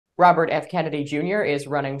Robert F. Kennedy Jr. is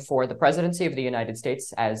running for the presidency of the United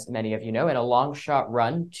States, as many of you know, in a long shot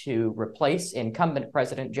run to replace incumbent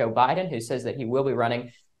President Joe Biden, who says that he will be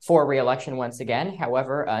running for re-election once again.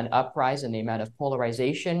 However, an uprise in the amount of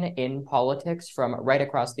polarization in politics from right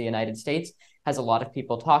across the United States has a lot of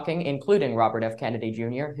people talking, including Robert F. Kennedy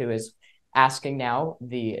Jr., who is asking now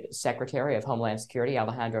the Secretary of Homeland Security,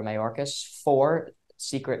 Alejandro Mayorkas, for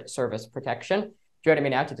Secret Service protection. Joining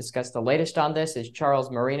me now to discuss the latest on this is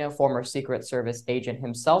Charles Marino, former Secret Service agent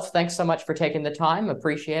himself. Thanks so much for taking the time.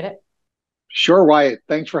 Appreciate it. Sure, Wyatt.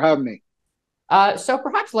 Thanks for having me. So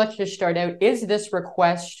perhaps let's just start out. Is this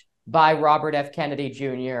request by Robert F. Kennedy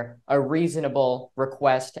Jr. a reasonable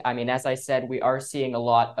request? I mean, as I said, we are seeing a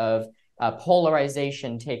lot of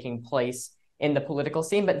polarization taking place in the political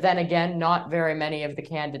scene. But then again, not very many of the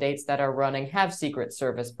candidates that are running have Secret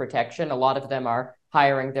Service protection. A lot of them are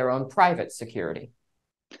hiring their own private security.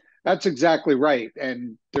 That's exactly right.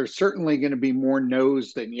 And there's certainly going to be more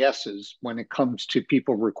no's than yeses when it comes to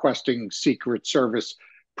people requesting Secret Service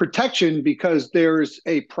protection, because there's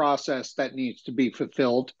a process that needs to be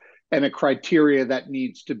fulfilled and a criteria that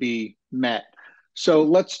needs to be met. So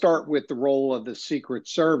let's start with the role of the Secret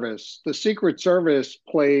Service. The Secret Service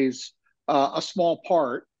plays a small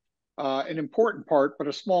part, an important part, but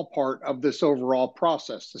a small part of this overall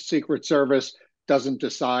process. The Secret Service doesn't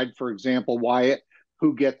decide, for example, Wyatt,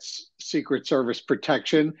 who gets Secret Service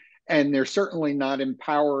protection, and they're certainly not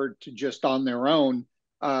empowered to just on their own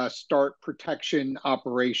start protection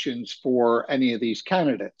operations for any of these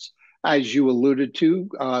candidates. As you alluded to,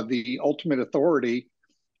 the ultimate authority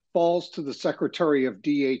falls to the Secretary of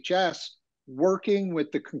DHS, working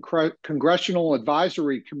with the Congressional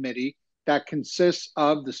Advisory Committee that consists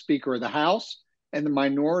of the Speaker of the House and the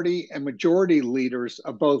minority and majority leaders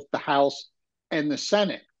of both the House and the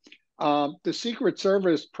Senate. The Secret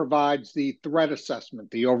Service provides the threat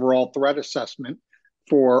assessment, the overall threat assessment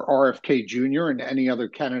for RFK Jr. and any other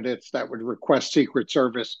candidates that would request Secret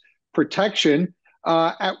Service protection,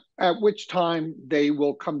 at which time they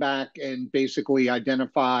will come back and basically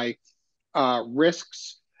identify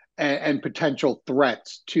risks and potential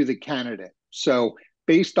threats to the candidate. So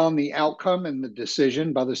based on the outcome and the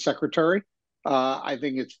decision by the Secretary, I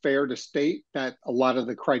think it's fair to state that a lot of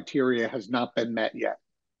the criteria has not been met yet.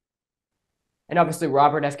 And obviously,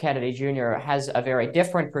 Robert F. Kennedy Jr. has a very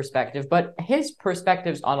different perspective, but his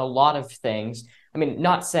perspectives on a lot of things, I mean,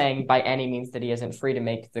 not saying by any means that he isn't free to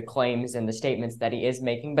make the claims and the statements that he is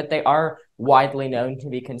making, but they are widely known to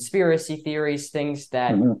be conspiracy theories, things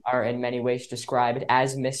that are in many ways described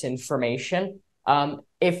as misinformation.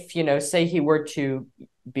 If, say he were to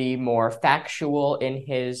be more factual in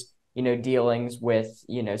his dealings with,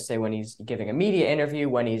 say when he's giving a media interview,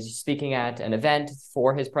 when he's speaking at an event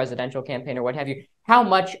for his presidential campaign or what have you, how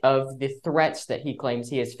much of the threats that he claims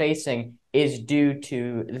he is facing is due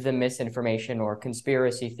to the misinformation or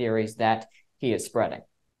conspiracy theories that he is spreading?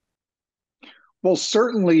 Well,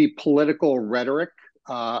 certainly political rhetoric,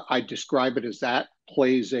 I describe it as that,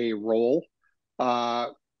 plays a role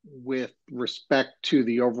with respect to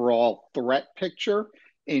the overall threat picture,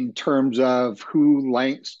 in terms of who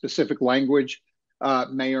specific language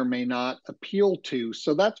may or may not appeal to.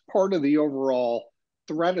 So that's part of the overall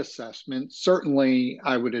threat assessment. Certainly,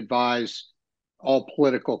 I would advise all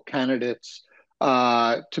political candidates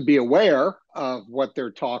to be aware of what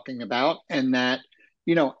they're talking about, and that,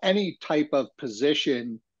 any type of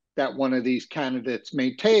position that one of these candidates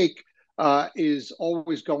may take is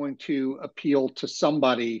always going to appeal to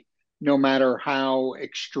somebody, no matter how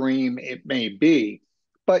extreme it may be.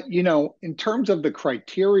 But, in terms of the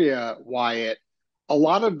criteria, Wyatt, a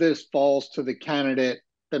lot of this falls to the candidate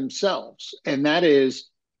themselves. And that is,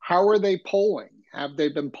 how are they polling? Have they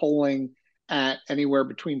been polling at anywhere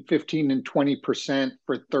between 15 and 20%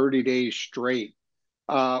 for 30 days straight?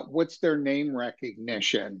 What's their name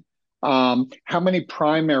recognition? How many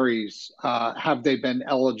primaries have they been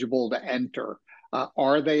eligible to enter?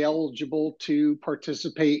 Are they eligible to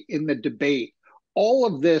participate in the debate? All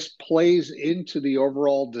of this plays into the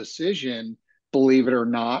overall decision, believe it or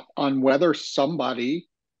not, on whether somebody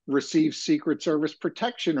receives Secret Service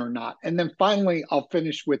protection or not. And then finally, I'll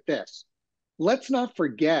finish with this. Let's not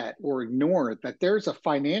forget or ignore that there's a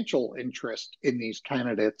financial interest in these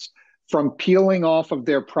candidates, from peeling off of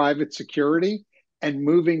their private security and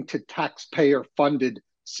moving to taxpayer-funded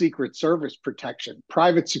Secret Service protection.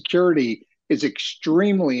 Private security is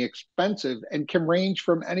extremely expensive and can range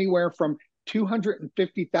from anywhere from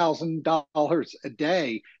 $250,000 a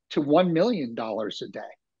day to $1 million a day.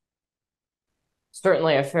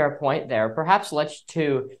 Certainly a fair point there. Perhaps let's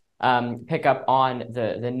pick up on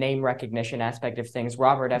the name recognition aspect of things.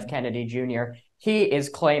 Robert F. Kennedy Jr., he is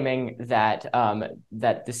claiming that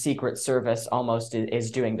that the Secret Service almost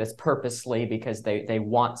is doing this purposely because they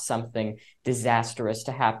want something disastrous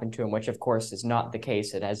to happen to him, which of course is not the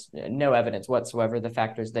case. It has no evidence whatsoever. The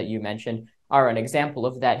factors that you mentioned are an example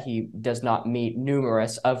of that. He does not meet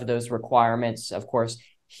numerous of those requirements. Of course,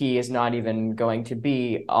 he is not even going to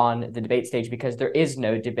be on the debate stage because there is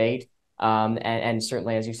no debate. And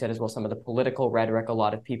certainly, as you said as well, some of the political rhetoric a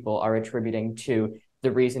lot of people are attributing to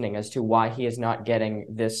the reasoning as to why he is not getting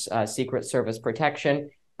this Secret Service protection.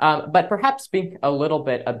 But perhaps speak a little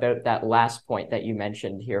bit about that last point that you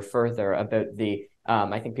mentioned here further about the,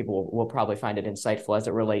 I think people will probably find it insightful as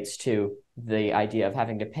it relates to the idea of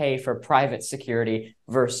having to pay for private security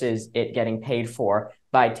versus it getting paid for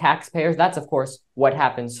by taxpayers. That's, of course, what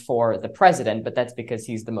happens for the president, but that's because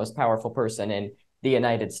he's the most powerful person in the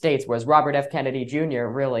United States, whereas Robert F. Kennedy Jr.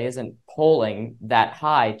 really isn't polling that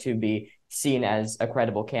high to be seen as a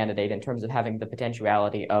credible candidate in terms of having the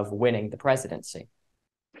potentiality of winning the presidency.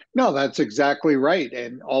 No, that's exactly right.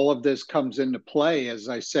 And all of this comes into play, as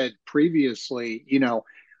I said previously,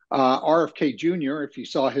 RFK Jr., if you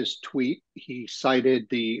saw his tweet, he cited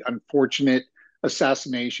the unfortunate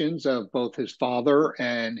assassinations of both his father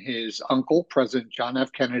and his uncle, President John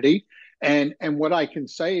F. Kennedy. And what I can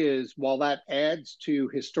say is, while that adds to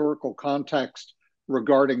historical context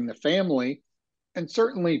regarding the family, and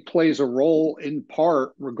certainly plays a role in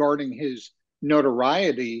part regarding his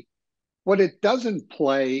notoriety, what it doesn't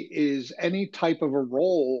play is any type of a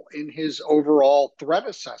role in his overall threat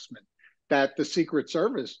assessment that the Secret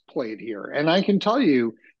Service played here. And I can tell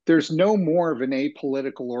you, there's no more of an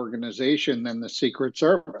apolitical organization than the Secret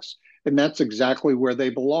Service. And that's exactly where they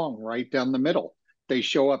belong, right down the middle. They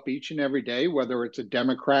show up each and every day, whether it's a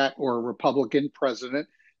Democrat or a Republican president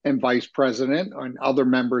and vice president and other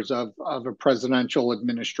members of a presidential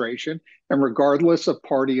administration. And regardless of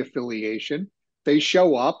party affiliation, they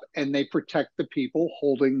show up and they protect the people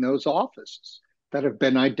holding those offices that have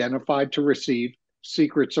been identified to receive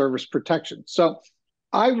Secret Service protection. So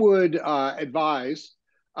I would advise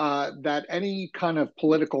that any kind of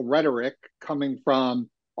political rhetoric coming from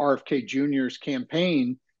RFK Jr.'s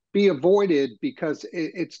campaign be avoided because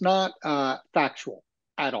it's not factual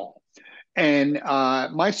at all. And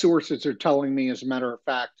my sources are telling me, as a matter of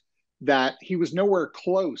fact, that he was nowhere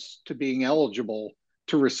close to being eligible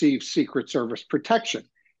to receive Secret Service protection.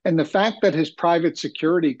 And the fact that his private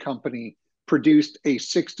security company produced a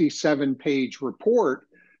 67-page report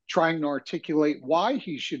trying to articulate why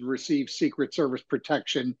he should receive Secret Service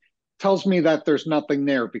protection tells me that there's nothing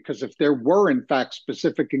there, because if there were, in fact,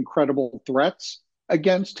 specific and credible threats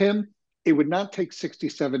against him, it would not take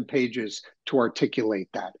 67 pages to articulate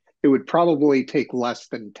that. It would probably take less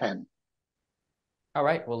than 10. All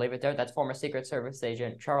right, we'll leave it there. That's former Secret Service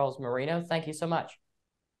agent Charles Marino. Thank you so much.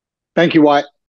 Thank you, Wyatt.